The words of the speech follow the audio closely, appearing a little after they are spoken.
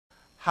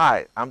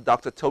Hi, I'm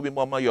Dr. Toby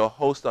Moma, your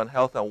host on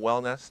Health and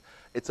Wellness.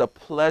 It's a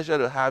pleasure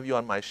to have you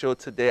on my show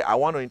today. I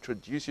want to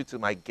introduce you to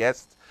my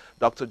guest,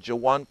 Dr.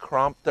 Jawan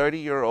Crump,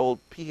 30-year-old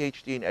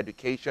PhD in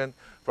education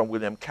from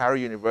William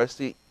Carey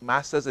University,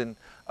 master's in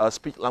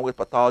speech language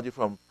pathology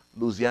from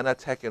Louisiana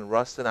Tech in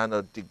Ruston, and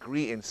a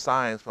degree in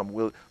science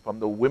from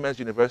the Women's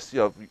University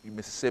of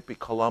Mississippi,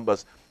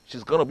 Columbus.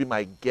 She's going to be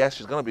my guest.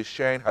 She's going to be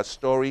sharing her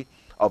story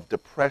of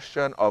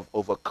depression, of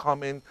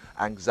overcoming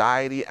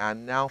anxiety,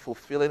 and now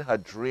fulfilling her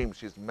dreams.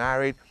 She's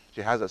married,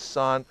 she has a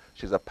son,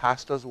 she's a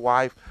pastor's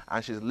wife,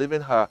 and she's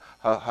living her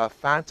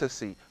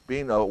fantasy,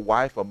 being a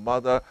wife, a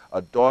mother,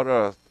 a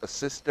daughter, a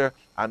sister,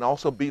 and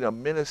also being a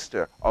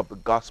minister of the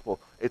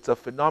gospel. It's a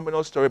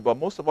phenomenal story, but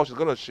most of all, she's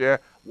going to share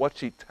what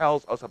she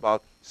tells us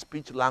about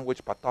speech language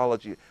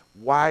pathology,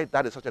 why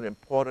that is such an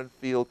important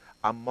field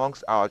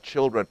amongst our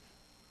children.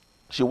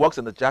 She works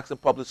in the Jackson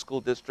Public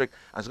School District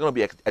and is going to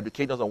be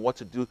educating us on what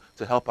to do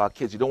to help our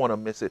kids. You don't want to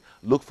miss it.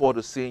 Look forward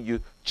to seeing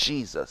you.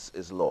 Jesus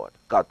is Lord.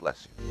 God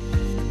bless you.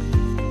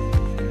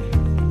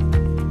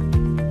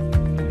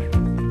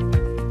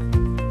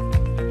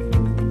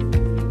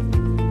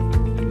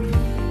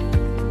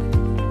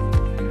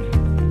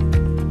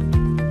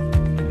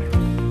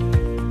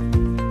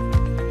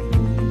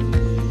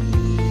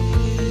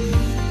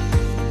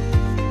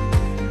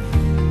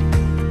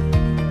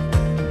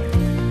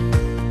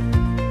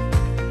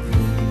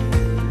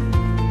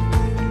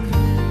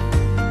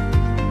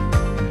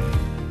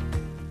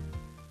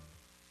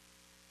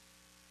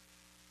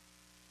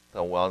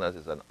 And Wellness.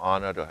 It's an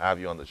honor to have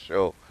you on the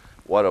show.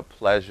 What a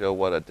pleasure,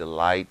 what a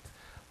delight.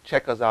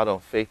 Check us out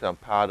on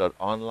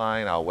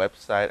faithandpower.online, our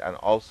website, and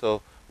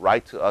also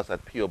write to us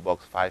at P.O.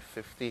 Box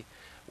 550,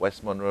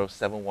 West Monroe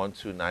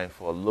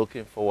 71294.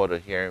 Looking forward to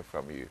hearing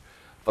from you.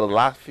 For the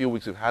last few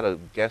weeks, we've had a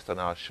guest on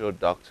our show,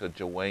 Dr.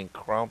 Jawan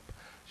Crump.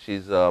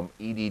 She's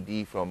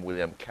EDD from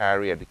William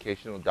Carey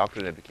Educational,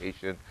 Doctorate in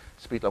Education,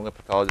 Speech Language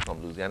Pathology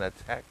from Louisiana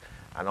Tech,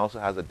 and also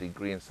has a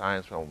degree in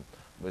science from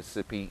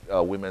Mississippi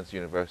Women's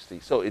University.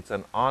 So it's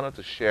an honor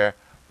to share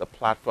the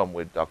platform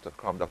with Dr.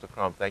 Crump. Dr.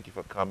 Crump, thank you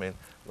for coming.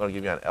 I'm going to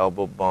give you an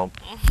elbow bump.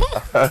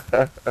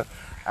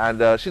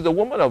 And she's a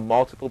woman of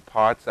multiple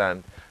parts,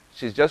 and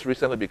she's just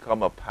recently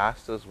become a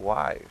pastor's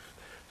wife.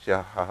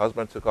 Her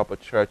husband took up a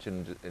church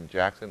in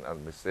Jackson,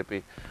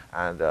 Mississippi,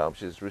 and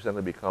she's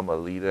recently become a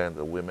leader in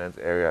the women's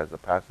area as a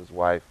pastor's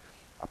wife.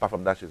 Apart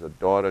from that, she's a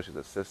daughter, she's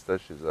a sister,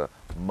 she's a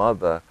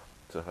mother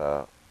to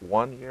her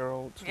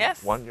one-year-old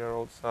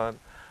son.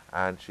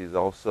 And she's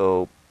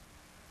also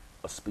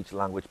a speech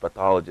language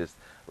pathologist,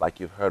 like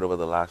you've heard over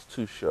the last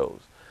two shows.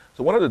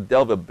 So I wanted to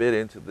delve a bit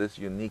into this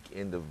unique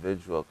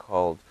individual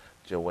called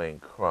Jawan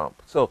Crump.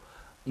 So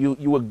you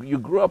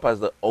grew up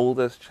as the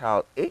oldest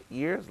child. 8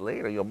 years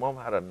later, your mom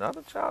had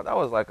another child. That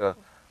was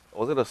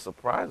was it a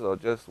surprise or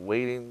just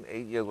waiting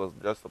 8 years was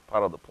just a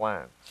part of the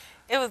plan?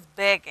 It was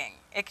begging.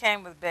 It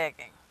came with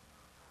begging.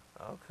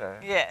 Okay.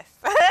 Yes.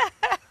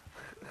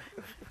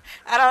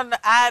 I don't know.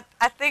 I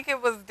think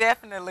it was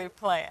definitely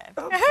planned.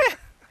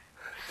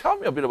 Tell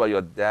me a bit about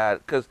your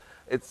dad, because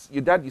it's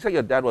your dad. You said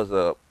your dad was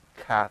a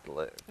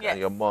Catholic, Yes. and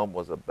your mom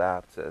was a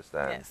Baptist,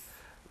 and Yes.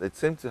 they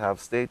seem to have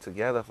stayed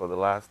together for the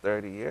last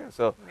 30 years.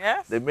 So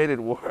Yes. they made it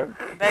work.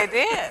 They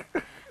did.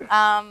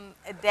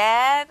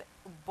 Dad,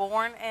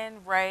 born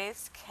and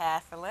raised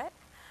Catholic.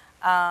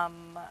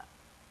 Mom,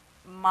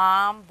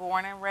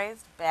 born and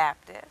raised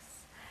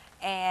Baptist.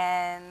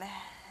 And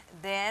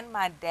then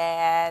my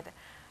dad,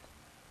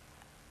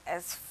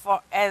 as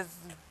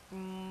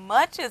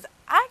much as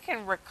I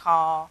can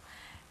recall,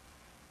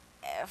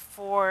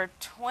 for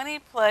 20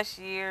 plus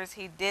years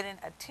he didn't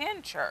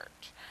attend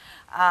church.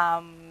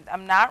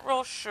 I'm not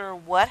real sure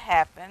what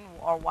happened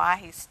or why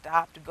he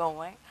stopped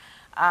going,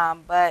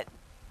 but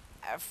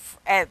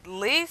at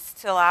least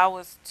till I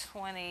was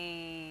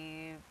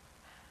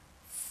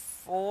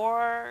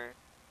 24,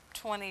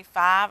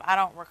 25, I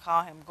don't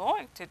recall him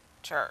going to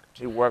church.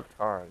 He worked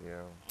hard,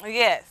 yeah.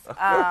 Yes,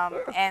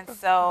 and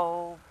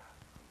so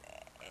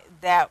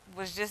that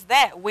was just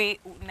that.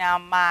 Now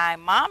my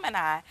mom and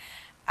I,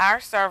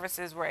 our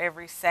services were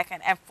every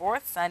second and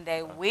fourth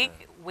Sunday. Okay.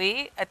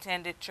 We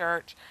attended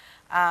church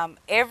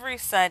every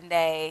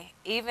Sunday,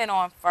 even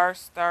on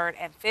first, third,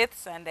 and fifth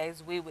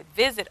Sundays. We would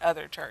visit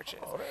other churches,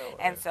 Oh, really?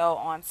 and so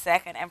on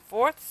second and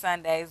fourth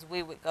Sundays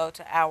we would go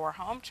to our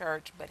home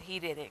church, but he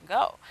didn't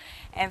go,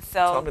 and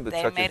so Tell me the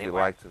they churches made it you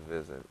work. like to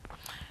visit.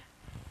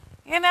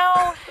 You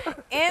know,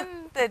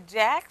 in the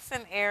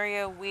Jackson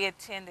area, we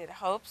attended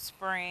Hope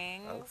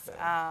Springs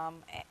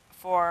Okay.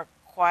 for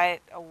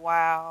quite a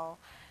while,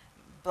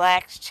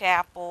 Black's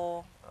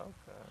Chapel,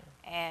 Okay.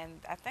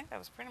 and I think that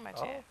was pretty much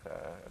it.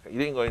 Okay. You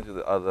didn't go into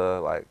the other,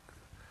 like,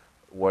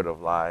 Word of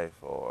Life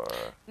or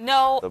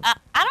No, the,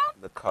 I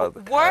don't. the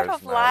Word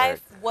of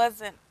Life Charismatic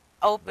wasn't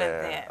open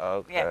there. then.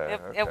 Okay. Yeah,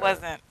 Okay. it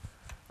wasn't.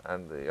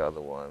 And the other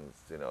ones,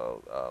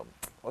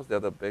 what's the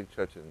other big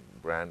church in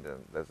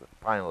Brandon? There's a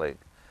Pine Lake.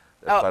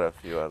 There's quite a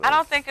few others. I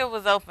don't think it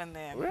was open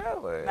then.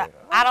 Really? No,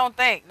 I don't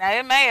think. Now,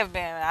 it may have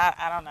been.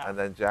 I don't know. And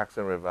then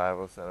Jackson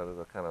Revival Center, those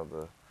are kind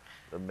of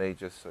the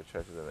major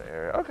churches in the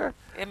area. Okay,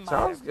 It might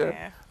sounds have good.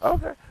 been.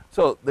 Okay,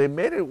 so they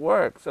made it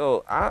work.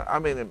 So I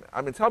mean,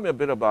 tell me a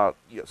bit about.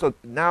 So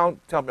now,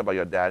 tell me about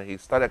your dad. He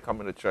started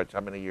coming to church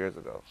how many years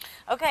ago?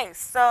 Okay,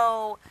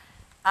 so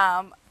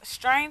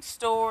strange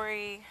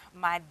story.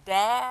 My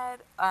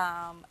dad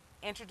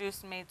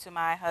introduced me to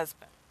my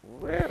husband.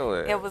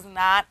 Really? It was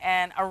not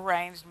an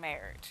arranged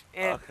marriage.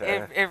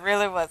 Okay. It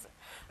really wasn't.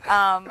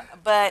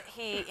 But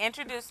he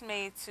introduced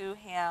me to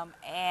him,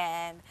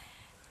 and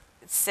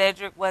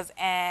Cedric was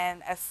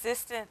an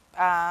assistant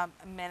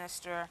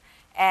minister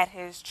at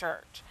his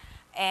church.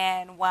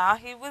 And while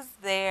he was So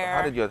how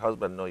there, did your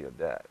husband know your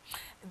dad?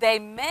 they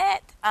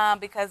met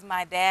because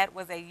my dad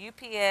was a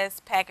UPS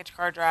package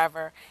car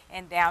driver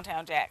in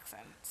downtown Jackson.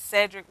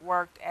 Cedric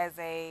worked as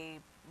a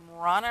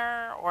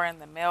runner or in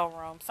the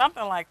mailroom,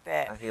 something like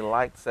that. And he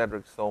liked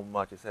Cedric so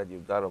much, he said,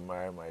 "You've got to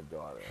marry my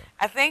daughter."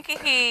 I think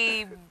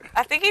he,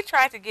 I think he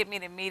tried to get me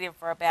to meet him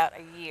for about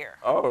a year,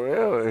 Oh,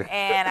 really?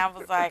 and I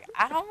was like,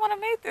 I don't want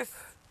to meet this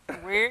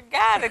weird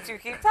guy that you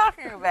keep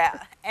talking about.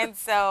 And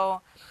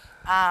so,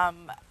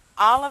 um,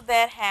 all of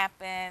that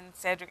happened.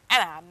 Cedric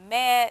and I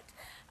met,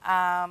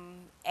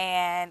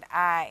 and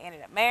I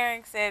ended up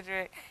marrying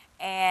Cedric.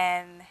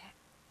 And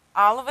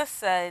all of a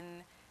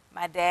sudden,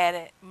 my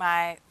dad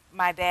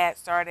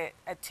started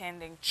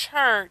attending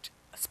church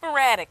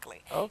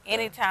sporadically Okay.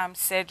 anytime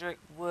Cedric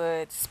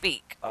would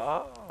speak.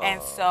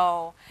 And Oh.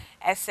 so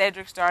as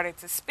Cedric started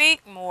to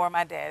speak more,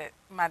 my dad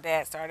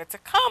started to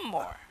come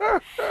more.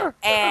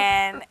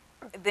 And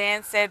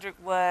then Cedric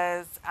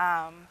was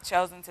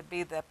chosen to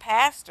be the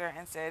pastor,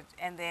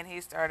 and then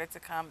he started to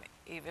come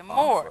even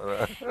more.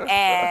 Awesome.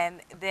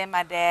 And then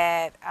my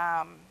dad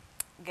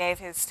gave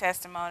his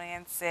testimony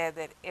and said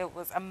that it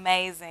was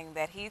amazing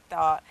that he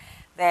thought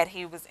that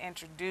he was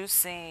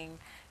introducing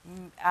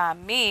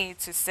me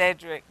to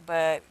Cedric,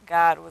 but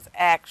God was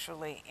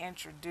actually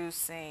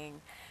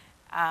introducing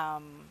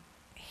um,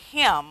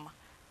 him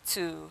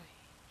to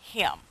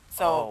him. Oh,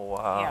 So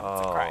him to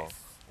wow. Christ.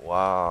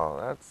 Wow,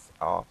 that's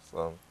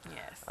awesome.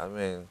 Yes. I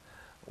mean,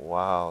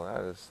 wow,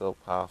 that is so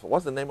powerful.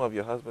 What's the name of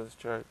your husband's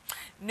church?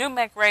 New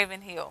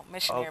McRaven Hill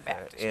Missionary Okay,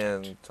 Baptist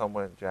Church. in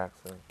somewhere in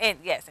Jackson.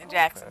 Yes, in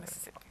Jackson, Okay,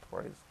 Mississippi.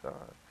 praise God.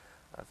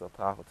 That's a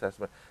powerful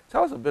testament.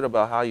 Tell us a bit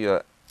about how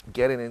you're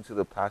getting into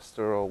the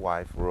pastoral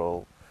wife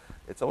role.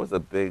 It's always a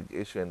big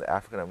issue in the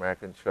African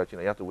American church. You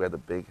know, you have to wear the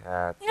big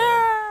hats and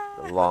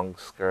the Yeah. long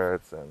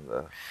skirts and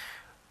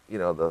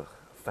the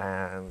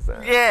fans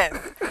and Yes.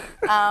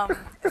 Um,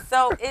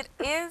 so it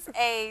is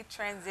a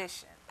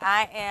transition.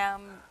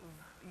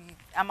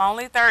 I'm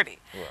only 30.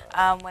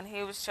 right. When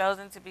he was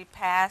chosen to be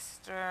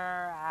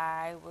pastor,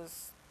 I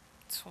was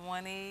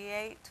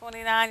 28,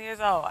 29 years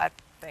old, I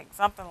think,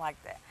 something like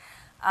that.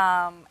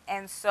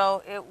 And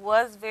so it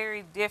was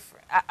very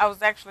different. I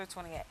was actually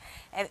 28.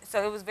 And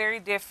so it was very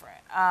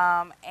different.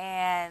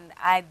 And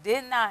I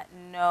did not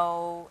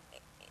know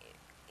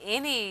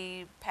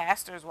any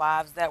pastors'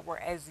 wives that were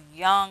as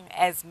young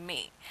as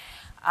me.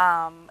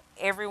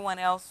 Everyone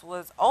else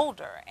was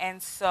older.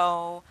 And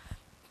so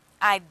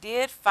I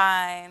did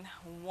find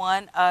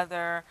one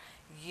other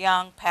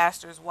young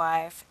pastor's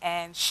wife,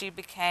 and she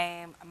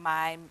became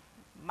my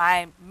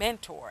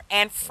mentor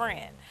and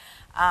friend.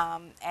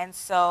 And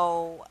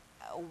so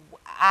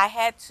I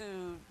had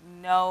to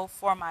know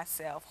for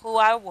myself who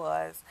I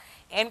was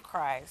in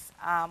Christ,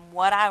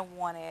 what I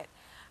wanted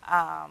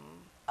um,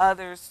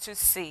 others to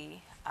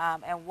see,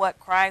 and what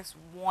Christ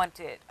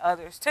wanted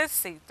others to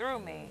see through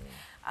me,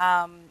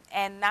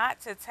 and not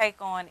to take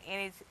on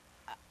anything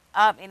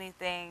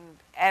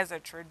as a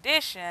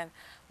tradition,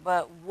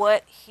 but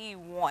what he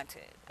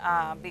wanted.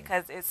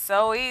 Because it's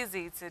so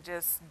easy to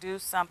just do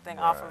something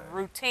off of Right.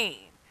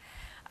 routine.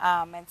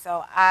 And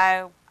so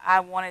I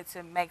wanted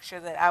to make sure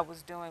that I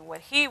was doing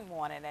what he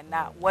wanted and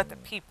not what the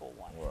people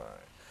wanted.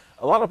 Right.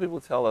 A lot of people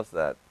tell us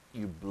that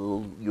you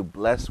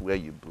bless where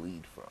you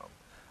bleed from.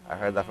 I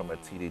heard that from a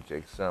T.D.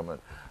 Jakes sermon.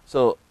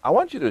 So I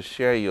want you to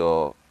share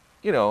your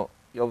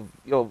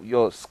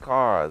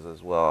scars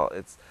as well.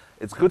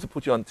 It's good to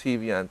put you on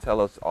TV and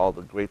tell us all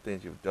the great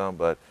things you've done,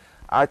 but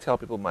I tell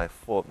people my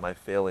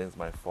failings,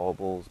 my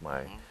foibles,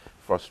 my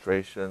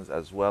frustrations,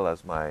 as well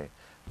as my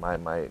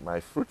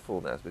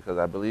fruitfulness, because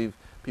I believe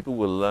people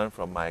will learn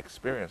from my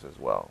experience as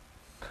well.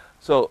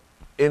 So,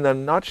 in a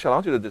nutshell, I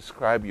want you to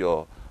describe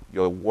your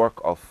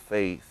work of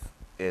faith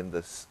in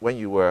this when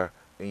you were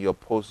in your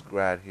post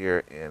grad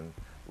here in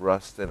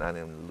Ruston and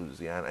in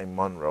Louisiana, in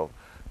Monroe.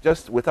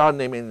 Just without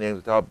naming names,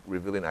 without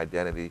revealing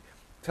identity,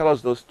 tell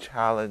us those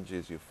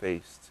challenges you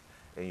faced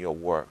in your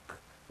work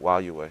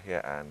while you were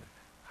here and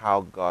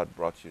how God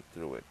brought you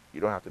through it. You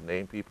don't have to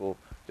name people,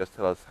 just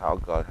tell us how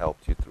God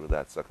helped you through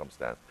that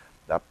circumstance.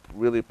 That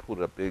really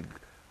put a big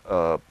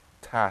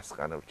task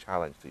and a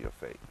challenge to your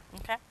faith.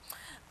 Okay.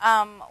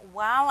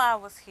 While I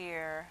was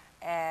here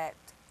at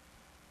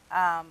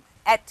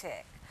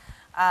Tech,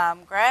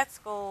 grad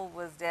school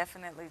was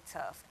definitely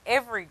tough.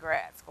 Every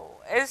grad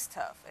school is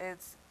tough.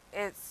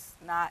 It's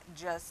not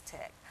just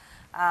Tech.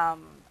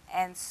 Um,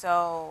 and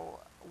so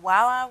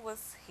while I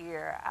was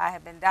here, I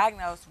had been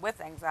diagnosed with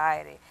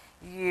anxiety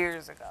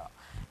years ago.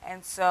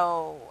 And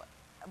so,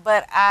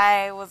 but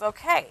I was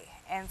okay.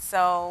 And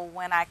so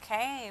when I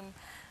came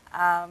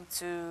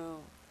to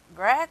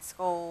grad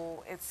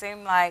school, it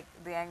seemed like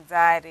the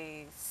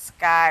anxiety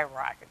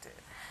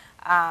skyrocketed.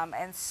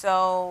 And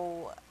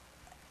so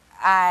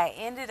I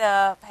ended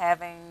up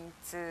having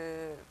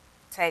to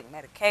take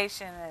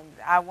medication, and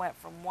I went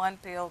from one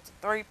pill to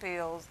three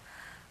pills,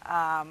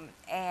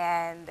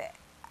 and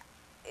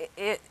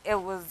it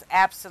was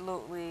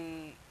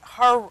absolutely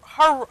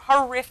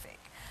horrific.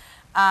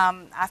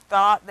 I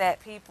thought that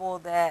people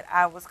that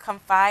I was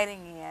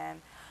confiding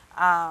in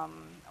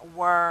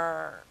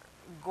were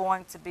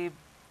going to be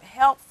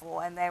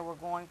helpful, and they were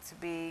going to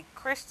be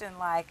Christian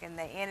like, and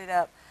they ended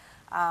up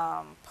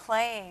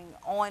playing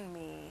on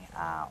me,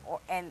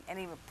 and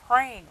even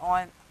preying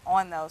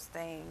on those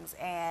things.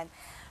 And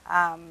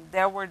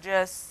there were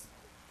just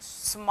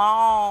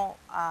small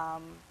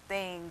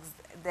things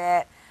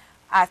that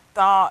I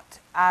thought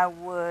I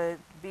would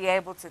be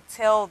able to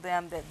tell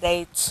them that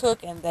they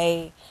took and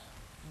they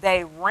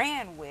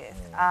ran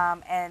with,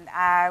 and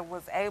I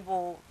was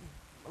able,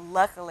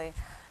 luckily,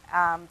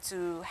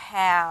 to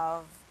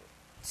have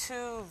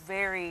two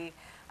very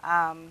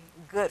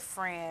good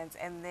friends,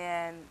 and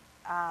then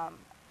um,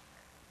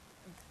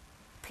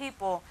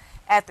 people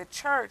at the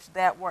church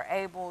that were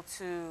able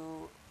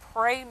to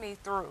pray me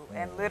through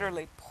and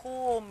literally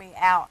pull me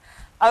out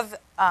of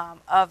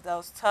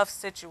those tough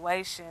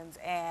situations.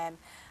 And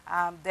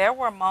there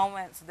were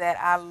moments that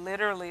I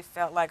literally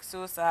felt like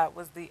suicide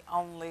was the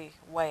only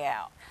way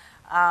out.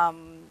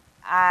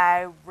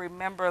 I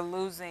remember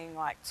losing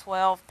like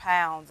 12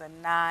 pounds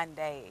in 9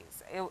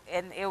 days.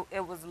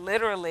 It was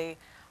literally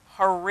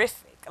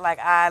horrific. Like,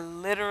 I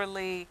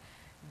literally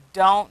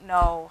don't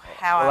know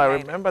how Well, I I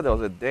made it. remember there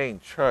was a day in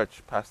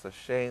church, Pastor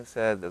Shane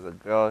said there's a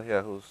girl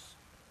here who's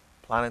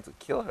planning to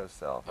kill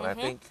herself, and I Mhm.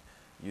 think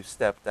you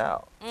stepped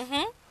out.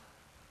 Mhm.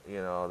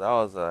 You know, that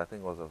was I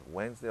think it was a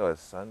Wednesday or a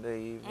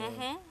Sunday evening.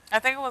 Mhm. I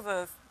think it was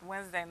a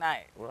Wednesday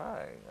night.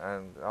 Right,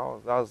 and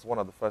that was one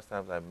of the first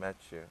times I met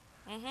you.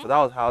 So Mhm. that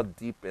was how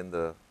deep in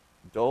the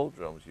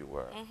doldrums you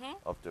were Mhm.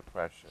 of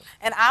depression.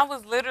 And I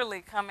was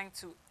literally coming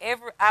to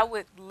every. I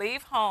would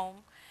leave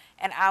home,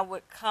 and I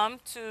would come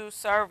to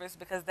service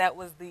because that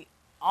was the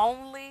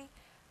only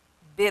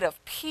bit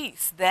of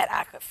peace that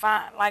I could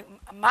find. Like,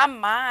 my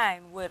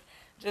mind would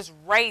just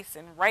race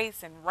and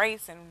race and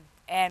race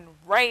and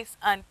race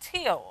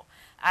until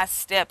I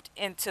stepped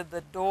into the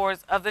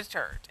doors of the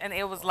church, and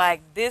it was Wow.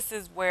 like, this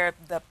is where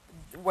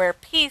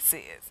peace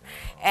is,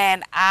 Wow.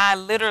 and I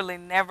literally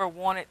never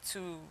wanted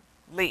to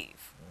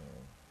leave.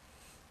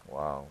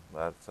 Wow.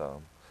 That's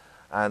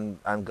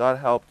and God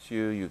helped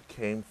you. You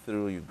came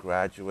through. You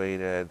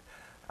graduated,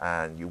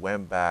 and you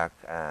went back.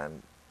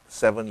 And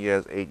 7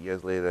 years, 8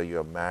 years later,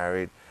 you're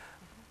married.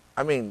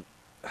 I mean,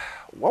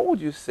 what would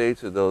you say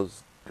to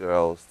those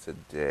girls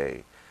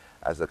today,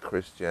 as a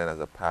Christian, as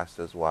a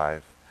pastor's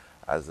wife,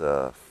 as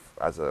a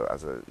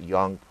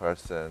young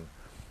person?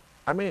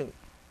 I mean,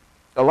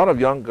 a lot of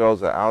young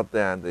girls are out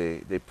there and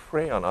they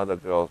prey on other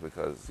girls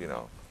because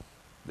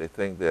they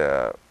think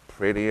they're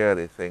prettier,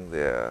 they think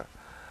they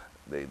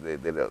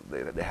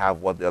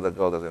have what the other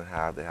girl doesn't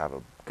have. They have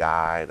a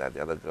guy that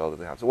the other girl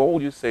doesn't have. So what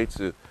would you say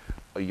to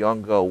a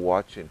young girl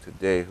watching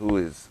today who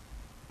is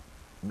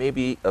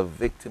maybe a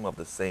victim of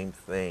the same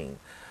thing,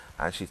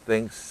 and she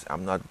thinks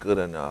I'm not good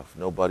enough,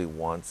 nobody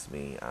wants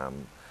me,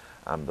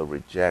 I'm the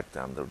reject,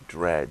 I'm the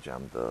dredge,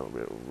 I'm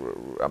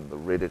the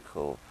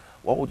ridicule?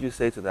 What would you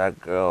say to that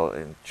girl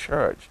in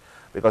church?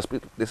 Because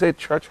they say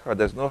church hurt.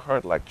 There's no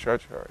hurt like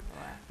church hurt.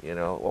 Right.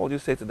 What would you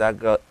say to that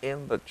girl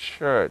in the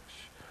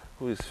church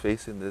who is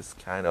facing this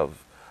kind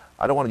of,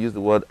 I don't want to use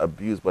the word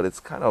abuse, but it's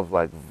kind of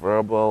like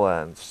verbal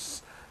and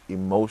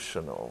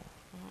emotional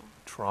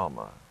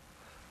trauma,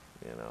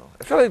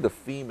 especially the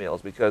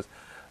females, because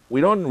we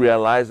don't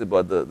realize it,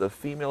 but the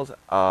females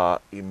are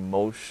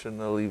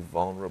emotionally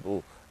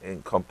vulnerable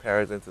in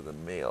comparison to the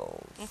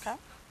males. Okay.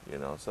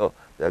 So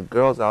there are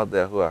girls out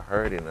there who are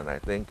hurting, and I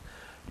think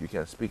you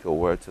can speak a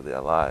word to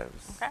their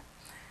lives. Okay.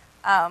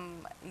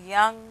 Um,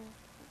 young,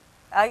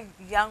 a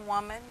young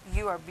woman,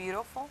 you are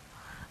beautiful.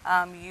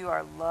 You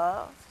are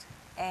loved,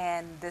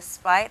 and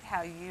despite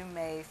how you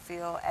may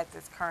feel at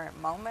this current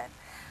moment,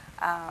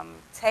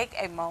 take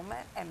a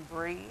moment and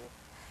breathe,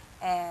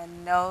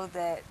 and know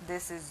that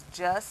this is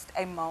just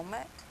a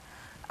moment.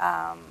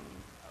 Um,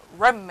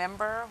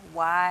 Remember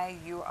why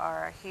you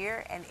are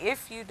here, and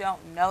if you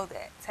don't know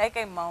that, take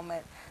a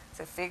moment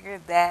to figure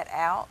that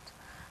out.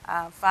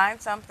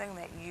 Find something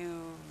that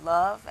you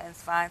love, and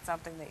find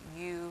something that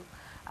you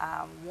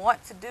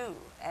want to do,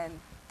 and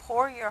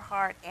pour your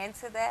heart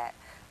into that,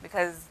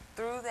 because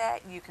through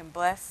that you can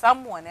bless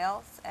someone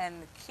else.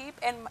 And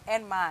keep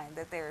in mind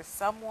that there is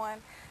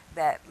someone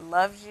that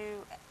loves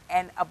you,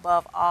 and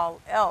above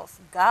all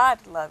else,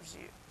 God loves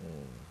you,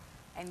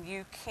 and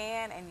you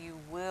can and you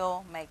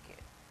will make it.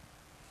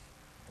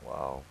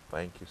 Wow,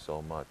 thank you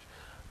so much.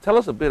 Tell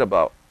us a bit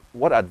about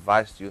what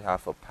advice do you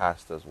have for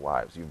pastors'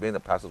 wives? You've been a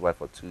pastor's wife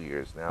for 2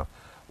 years now.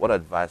 what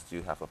advice do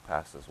you have for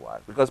pastors'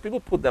 wives? Because people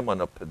put them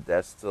on a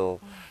pedestal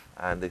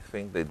and they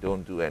think they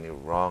don't do any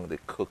wrong. They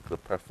cook the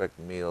perfect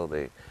meal.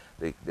 They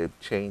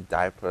change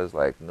diapers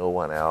like no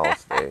one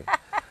else. They,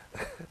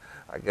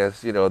 I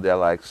guess, they're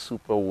like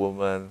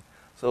superwoman.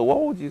 So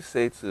what would you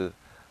say to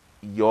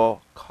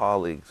your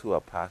colleagues who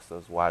are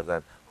pastors' wives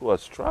and who are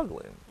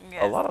struggling? A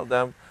Yes. lot of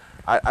them,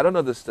 I don't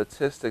know the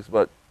statistics,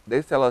 but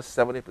they tell us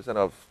 70%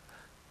 of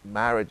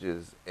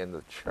marriages in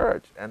the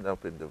church end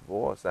up in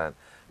divorce. And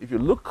if you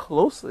look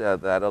closely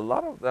at that, a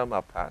lot of them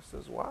are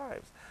pastors'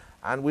 wives.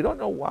 And we don't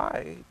know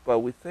why, but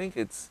we think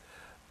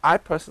I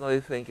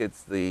personally think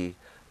it's the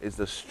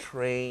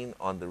strain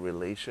on the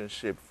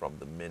relationship from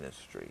the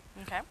ministry.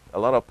 Okay. A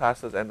lot of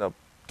pastors end up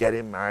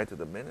getting married to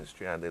the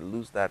ministry and they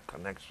lose that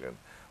connection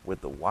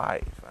with the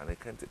wife, and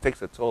it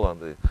takes a toll on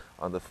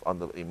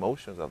the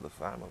emotions of the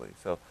family.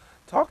 So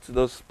talk to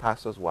those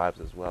pastors' wives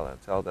as well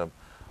and tell them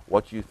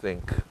what you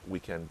think we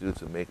can do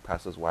to make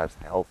pastors' wives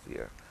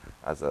healthier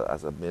as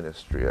a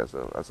ministry, as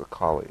a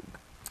colleague.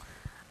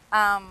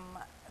 Um,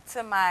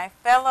 to my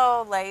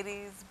fellow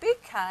ladies, be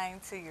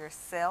kind to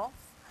yourself.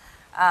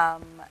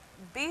 Um,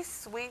 be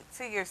sweet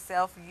to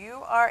yourself.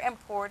 You are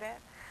important.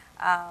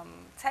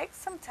 Take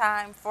some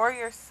time for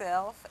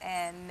yourself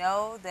and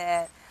know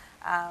that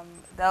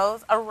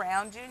those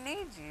around you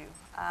need you.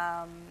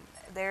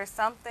 There's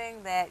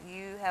something that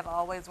you have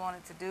always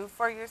wanted to do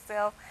for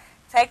yourself.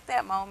 Take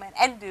that moment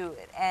and do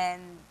it,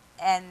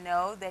 and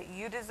know that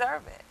you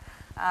deserve it.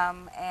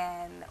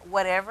 And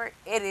whatever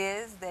it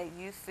is that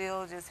you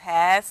feel just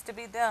has to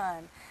be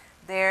done,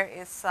 there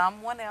is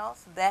someone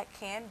else that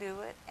can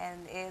do it,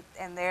 and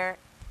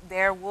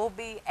there will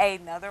be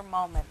another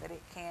moment that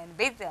it can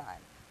be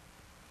done.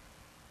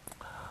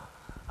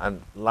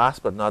 And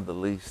last but not the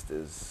least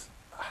is,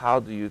 how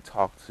do you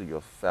talk to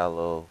your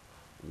fellow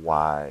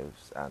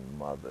wives and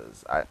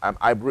mothers?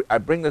 I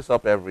bring this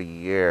up every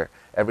year,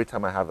 every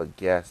time I have a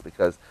guest,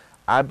 because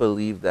I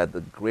believe that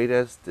the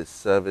greatest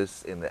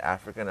disservice in the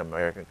African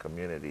American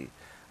community,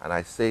 and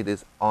I say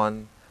this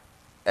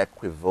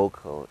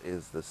unequivocal,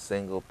 is the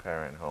single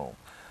parent home.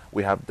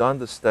 We have done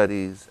the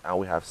studies and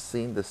we have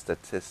seen the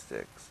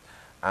statistics.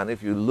 And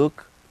if you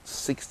look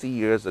 60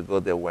 years ago,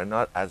 there were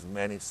not as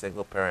many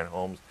single parent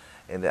homes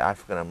in the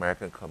African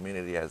American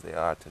community as they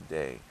are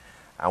today.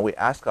 And we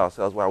ask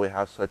ourselves why we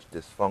have such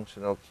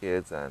dysfunctional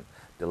kids and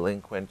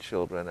delinquent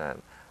children.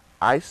 And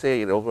I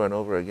say it over and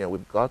over again,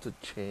 we've got to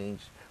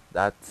change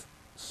that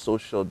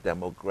social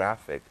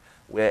demographic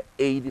where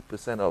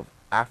 80% of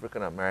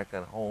African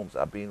American homes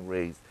are being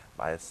raised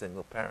by a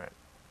single parent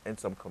in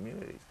some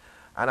communities.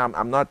 And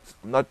I'm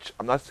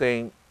not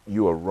saying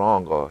you are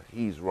wrong or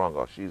he's wrong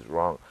or she's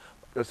wrong.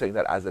 I'm just saying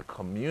that as a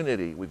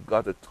community, we've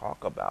got to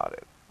talk about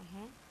it.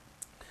 Hmm.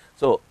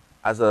 So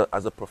as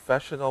a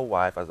professional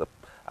wife,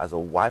 as a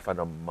wife and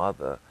a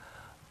mother,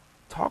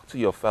 talk to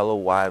your fellow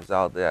wives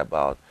out there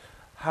about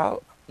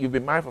how you've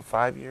been married for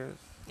 5 years.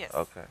 Yes.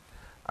 Okay,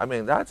 I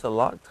mean that's a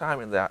long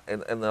time in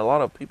a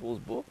lot of people's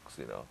books.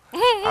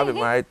 I've been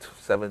married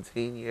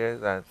 17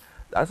 years, and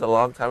that's a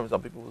long time in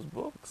some people's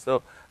books.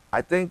 So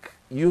I think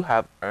you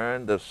have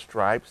earned the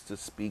stripes to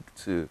speak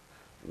to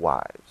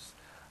wives.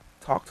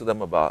 Talk to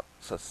them about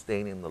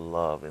sustaining the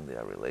love in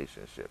their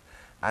relationship,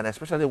 and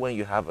especially when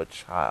you have a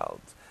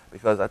child,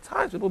 because at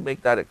times people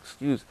make that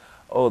excuse,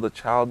 oh, the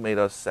child made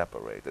us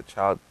separate, the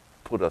child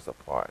put us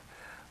apart.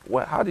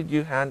 How did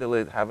you handle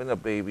it, having a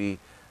baby,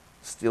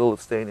 still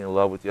staying in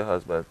love with your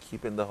husband,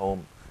 keeping the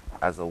home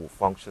as a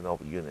functional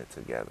unit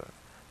together?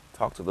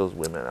 Talk to those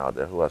women out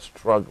there who are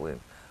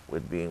struggling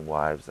with being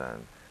wives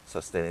and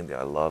sustaining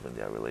their love in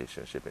their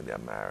relationship, in their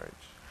marriage.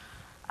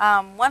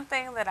 One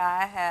thing that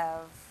I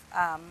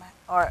have,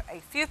 or a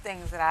few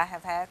things that I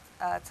have had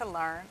to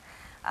learn,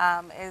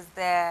 is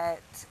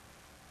that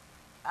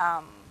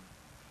um,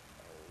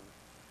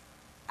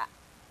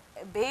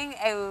 being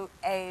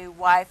a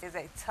wife is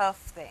a tough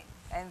thing.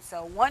 And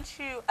so once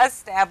you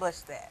establish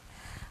that,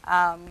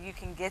 you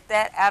can get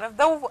that out of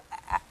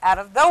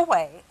the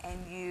way,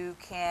 and you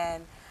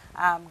can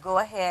go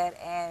ahead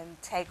and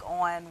take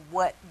on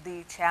what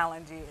the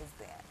challenge is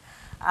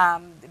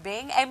then.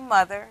 Being a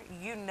mother,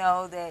 you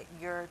know that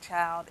your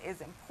child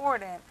is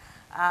important,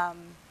 um,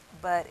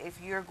 but if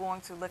you're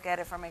going to look at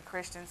it from a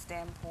Christian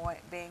standpoint,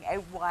 being a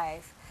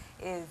wife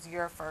is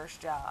your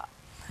first job.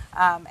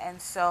 And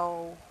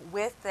so,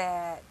 with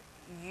that,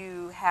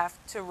 you have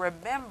to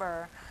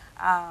remember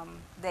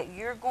that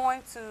you're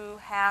going to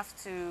have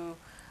to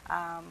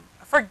um,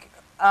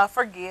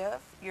 forgive.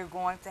 You're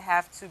going to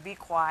have to be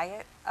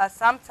quiet.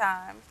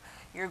 Sometimes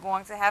you're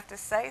going to have to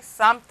say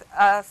some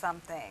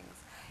things.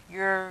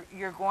 You're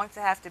going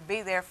to have to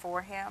be there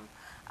for him,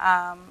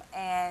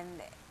 and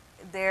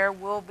there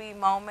will be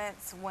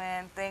moments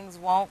when things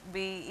won't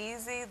be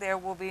easy. There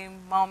will be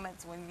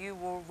moments when you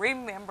will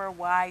remember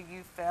why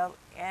you fell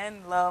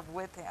in love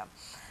with him.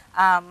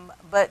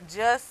 But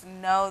just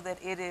know that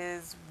it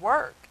is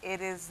work.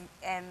 It is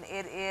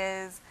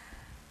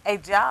a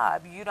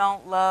job. You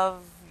don't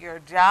love your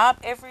job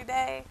every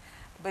day,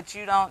 but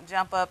you don't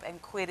jump up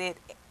and quit it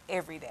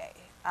every day.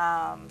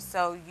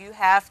 So you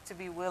have to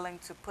be willing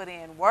to put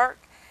in work,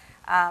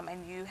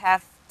 and you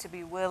have to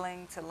be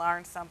willing to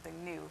learn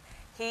something new.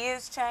 He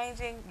is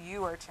changing,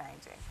 you are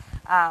changing.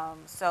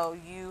 So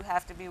you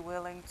have to be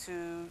willing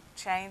to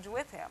change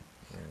with him.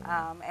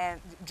 And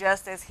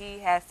just as he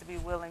has to be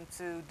willing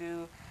to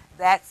do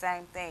that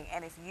same thing.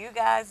 And if you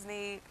guys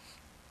need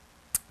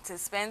to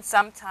spend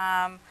some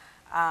time,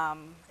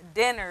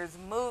 dinners,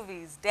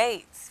 movies,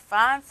 dates,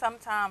 find some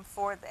time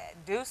for that.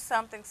 Do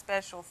something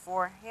special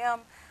for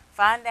him.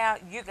 Find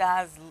out you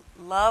guys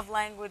love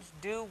language.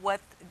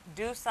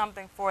 Do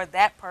something for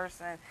that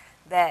person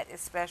that is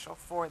special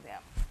for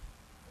them.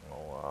 Oh,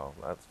 wow,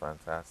 that's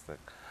fantastic.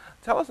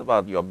 Tell us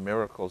about your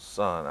miracle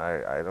son.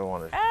 I don't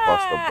want to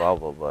bust the Ah,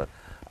 bubble, but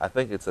I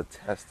think it's a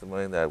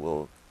testimony that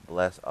will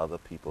bless other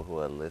people who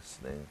are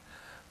listening.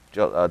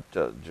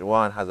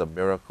 Joanne has a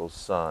miracle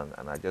son,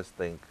 and I just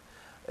think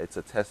it's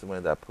a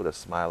testimony that put a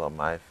smile on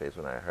my face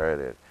when I heard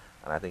it,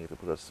 and I think it will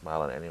put a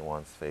smile on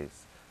anyone's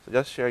face. So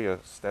just share your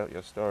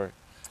story.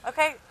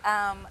 okay.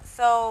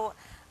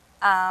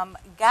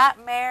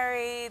 Got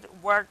married,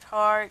 worked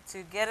hard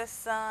to get a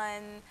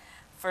son.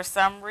 For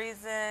some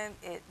reason,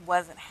 it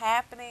wasn't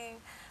happening.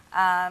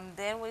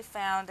 Then we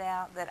found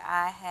out that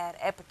I had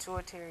a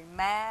pituitary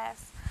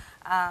mass,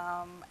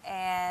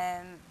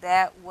 and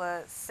that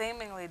was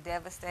seemingly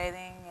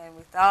devastating. And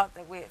we thought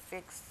that we had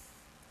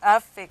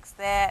fixed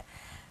that.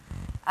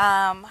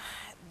 Um,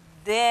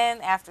 then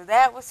after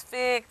that was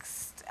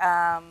fixed,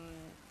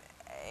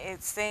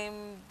 it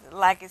seemed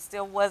like it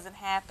still wasn't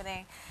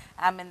happening.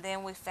 And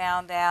then we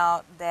found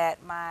out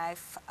that my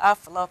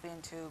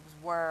fallopian tubes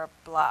were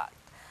blocked.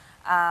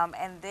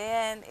 And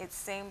then it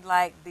seemed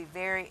like the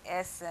very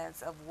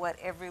essence of what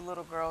every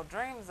little girl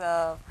dreams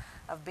of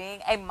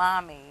being a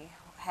mommy,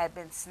 had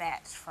been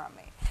snatched from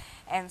me.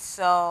 And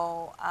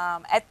so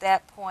at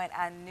that point,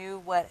 I knew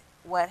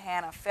what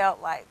Hannah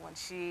felt like when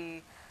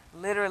she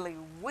literally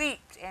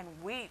wept and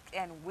wept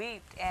and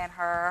wept, and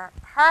her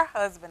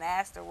husband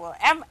asked her, "Well,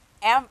 am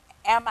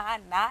I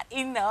not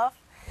enough?"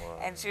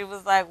 And Wow. she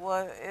was like,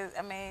 "Well,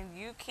 I mean,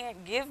 you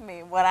can't give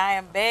me what I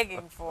am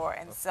begging for."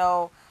 And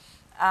so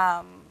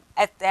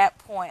at that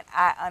point,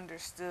 I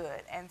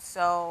understood. And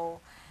so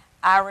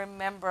I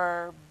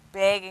remember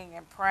begging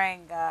and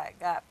praying,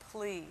 God,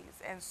 please.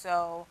 And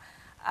so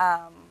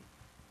um,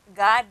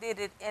 God did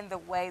it in the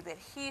way that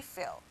He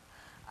felt,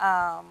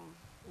 um,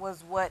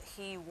 was what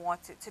He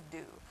wanted to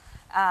do.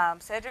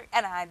 Cedric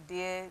and I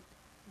did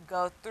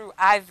go through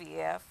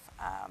IVF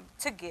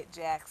to get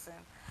Jackson,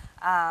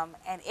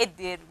 and it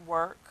did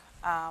work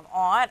on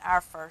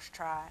our first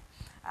try.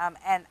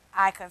 And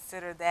I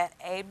consider that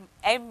a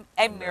A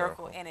miracle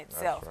miracle. in That's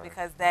itself, right.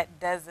 because that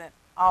doesn't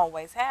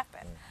always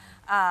happen.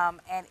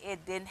 And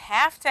it didn't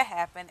have to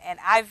happen, and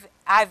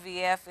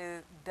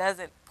IVF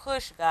doesn't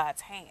push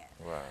God's hand.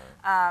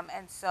 Right.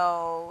 And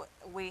so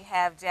we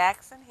have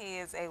Jackson. He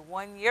is a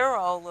 1 year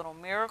old little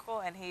miracle,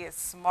 and he is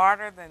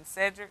smarter than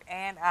Cedric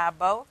and I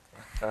both.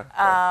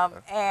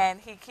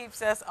 And he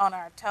keeps us on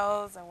our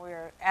toes, and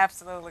we're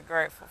absolutely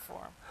grateful for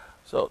him.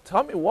 So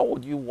tell me, what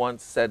would you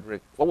want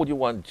Cedric, what would you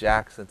want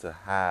Jackson to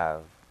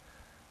have?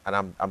 And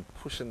I'm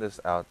pushing this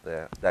out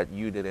there that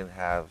you didn't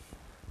have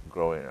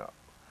growing up.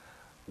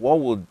 What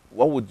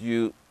would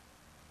you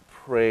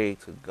pray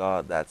to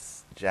God that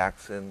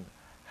Jackson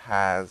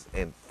has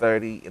in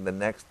the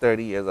next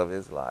 30 years of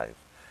his life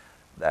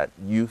that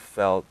you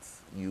felt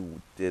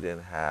you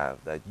didn't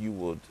have, that you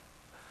would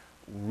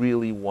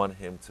really want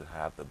him to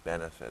have the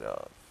benefit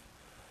of?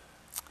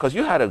 Because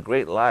you had a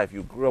great life.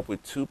 You grew up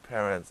with two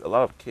parents. A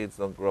lot of kids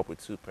don't grow up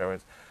with two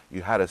parents.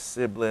 You had a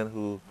sibling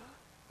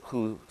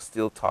who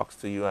still talks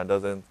to you and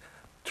doesn't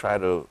try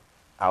to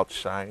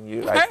outshine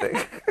you, I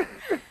think.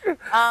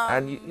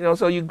 And um,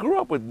 so you grew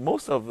up with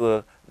most of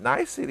the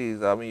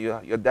niceties. I mean,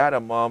 your dad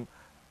and mom,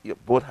 you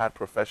both had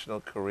professional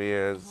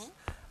careers. mhm,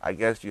 I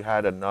guess you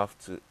had enough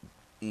to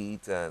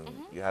eat and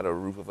mhm. you had a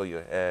roof over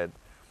your head.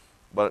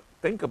 But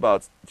think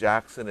about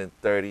Jackson in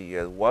 30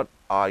 years. What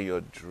are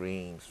your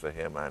dreams for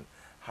him, and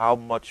how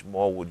much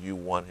more would you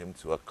want him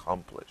to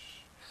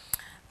accomplish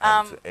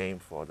and Um, to aim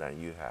for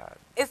than you had?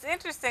 it's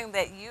interesting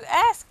that you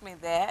asked me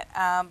that,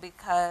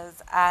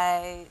 because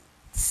I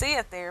see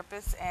a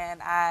therapist,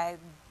 and I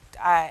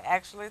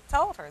actually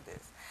told her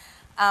this.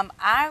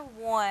 I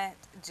want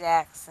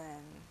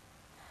Jackson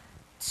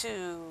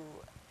to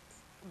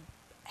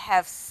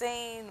have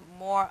seen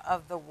more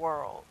of the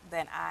world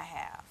than I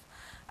have.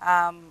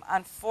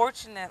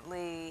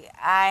 Unfortunately,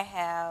 I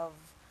have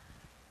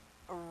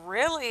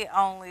really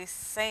only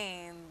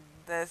seen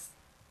the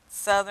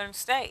southern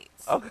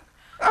states. Okay.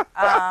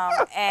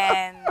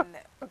 And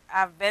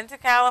I've been to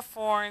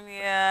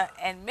California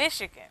and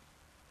Michigan.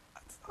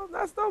 Oh,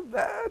 that's not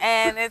bad.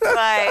 And it's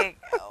like,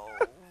 oh,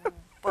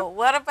 but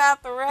what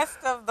about the rest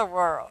of the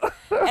world?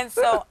 And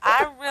so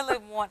I really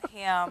want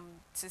him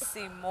to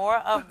see more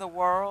of the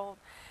world,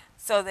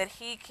 so that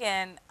he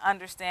can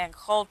understand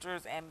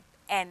cultures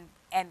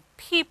and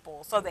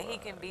people, so that he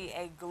can Right. be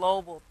a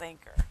global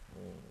thinker.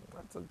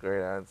 That's a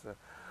great answer.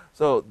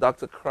 So,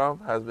 Dr.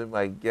 Crump has been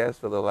my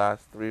guest for the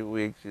last 3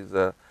 weeks. She's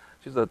a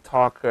She's a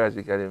talker, as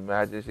you can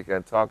imagine. She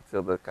can talk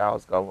till the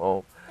cows come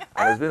home.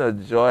 And it's been a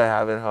joy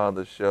having her on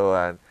the show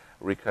and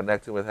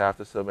reconnecting with her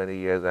after so many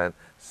years and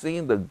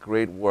seeing the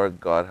great work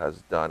God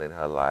has done in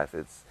her life.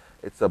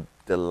 It's a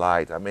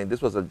delight. I mean,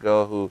 this was a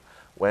girl who,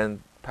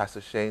 when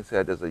Pastor Shane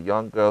said there's a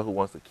young girl who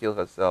wants to kill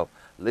herself,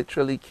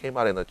 literally came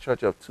out in a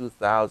church of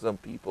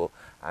 2,000 people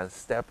and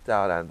stepped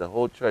out, and the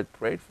whole church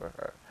prayed for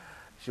her.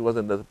 She was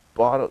in the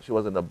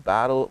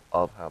battle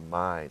of her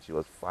mind. She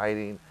was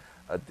fighting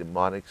a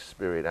demonic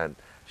spirit, and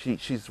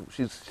she's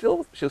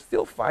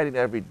still fighting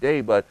every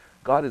day, but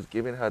God is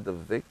giving her the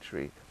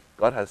victory.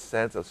 God has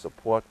sent a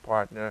support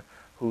partner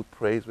who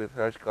prays with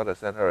her. God has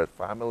sent her a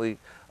family,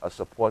 a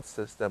support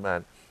system.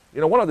 And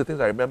one of the things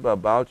I remember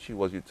about you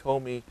was you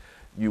told me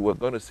you were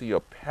going to see your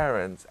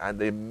parents and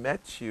they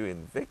met you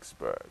in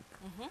Vicksburg.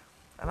 Mm-hmm.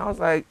 And I was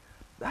like,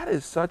 that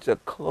is such a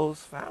close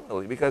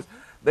family, because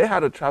they had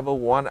to travel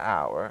 1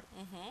 hour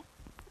Mm-hmm.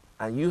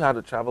 and you had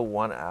to travel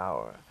 1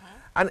 hour. Mm-hmm.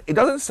 And it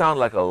doesn't sound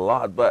like a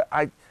lot, but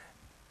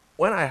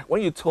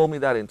when you told me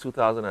that in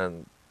 2000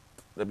 and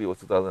maybe it was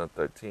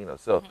 2013 or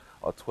so, Mm-hmm.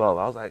 or 12,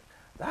 I was like,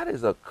 that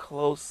is a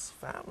close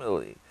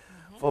family.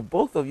 Mm-hmm. For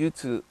both of you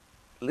to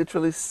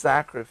literally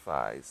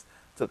sacrifice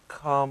to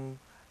come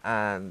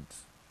and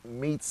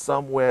meet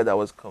somewhere that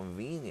was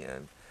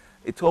convenient,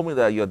 it told me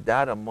that your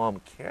dad and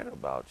mom cared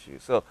about you.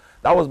 So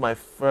that was my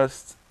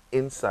first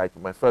insight,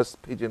 my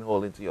first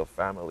pigeonhole into your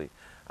family.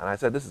 And I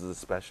said, this is a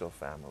special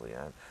family.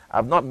 And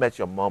I've not met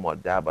your mom or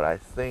dad, but I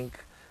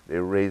think they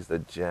raised a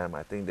gem.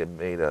 I think they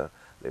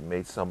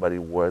made somebody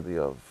worthy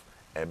of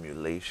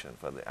emulation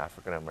for the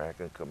African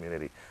American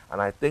community.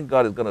 And I think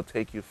God is going to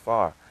take you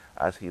far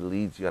as he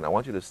leads you. And I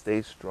want you to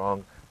stay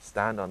strong,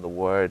 stand on the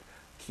word,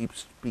 keep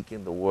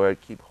speaking the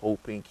word, keep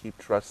hoping, keep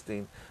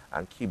trusting,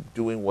 and keep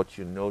doing what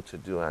you know to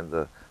do. And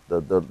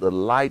the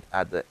light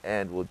at the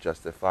end will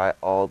justify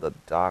all the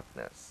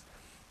darkness.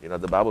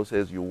 The Bible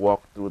says you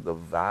walk through the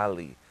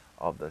valley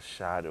of the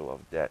shadow of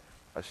death.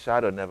 A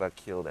shadow never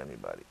killed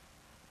anybody.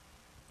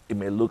 It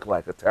may look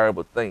like a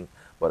terrible thing,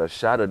 but a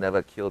shadow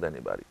never killed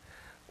anybody.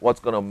 What's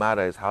going to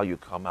matter is how you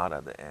come out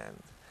at the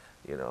end.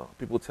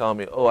 People tell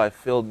me, oh, I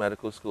failed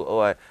medical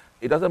school.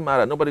 It doesn't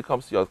matter. Nobody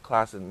comes to your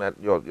class in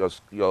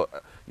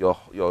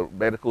your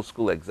medical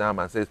school exam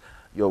and says,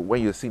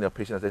 when you're seeing a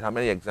patient and says, how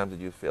many exams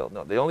did you fail?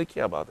 No, they only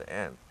care about the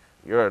end.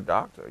 You're a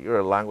doctor. You're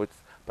a language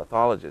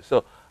pathologist.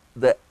 So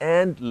the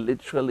end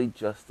literally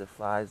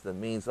justifies the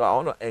means. So I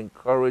want to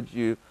encourage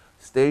you,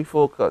 stay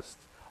focused.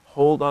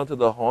 Hold on to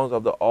the horns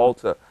of the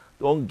altar.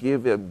 Don't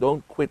give in.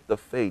 Don't quit the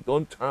faith.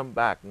 Don't turn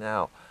back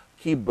now.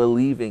 Keep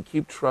believing.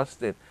 Keep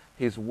trusting.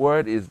 His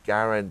word is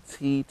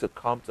guaranteed to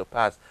come to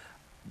pass.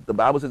 The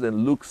Bible says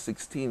in Luke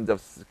 16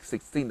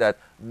 that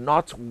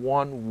not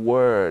one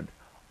word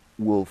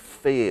will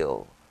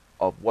fail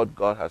of what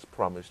God has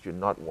promised you.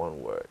 Not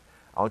one word.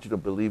 I want you to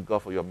believe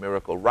God for your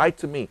miracle. Write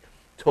to me,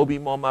 Toby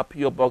Moma,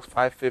 P.O. Box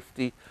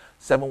 550,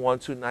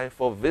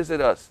 71294. Visit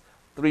us,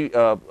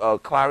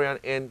 Clarion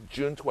Inn,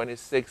 June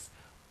 26th,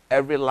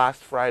 every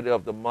last Friday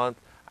of the month,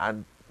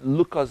 and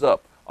look us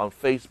up on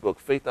Facebook,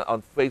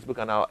 on Facebook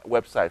and our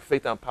website,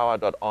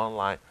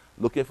 faithandpower.online.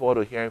 Looking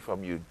forward to hearing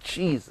from you.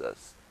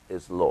 Jesus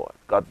is Lord.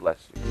 God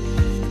bless you.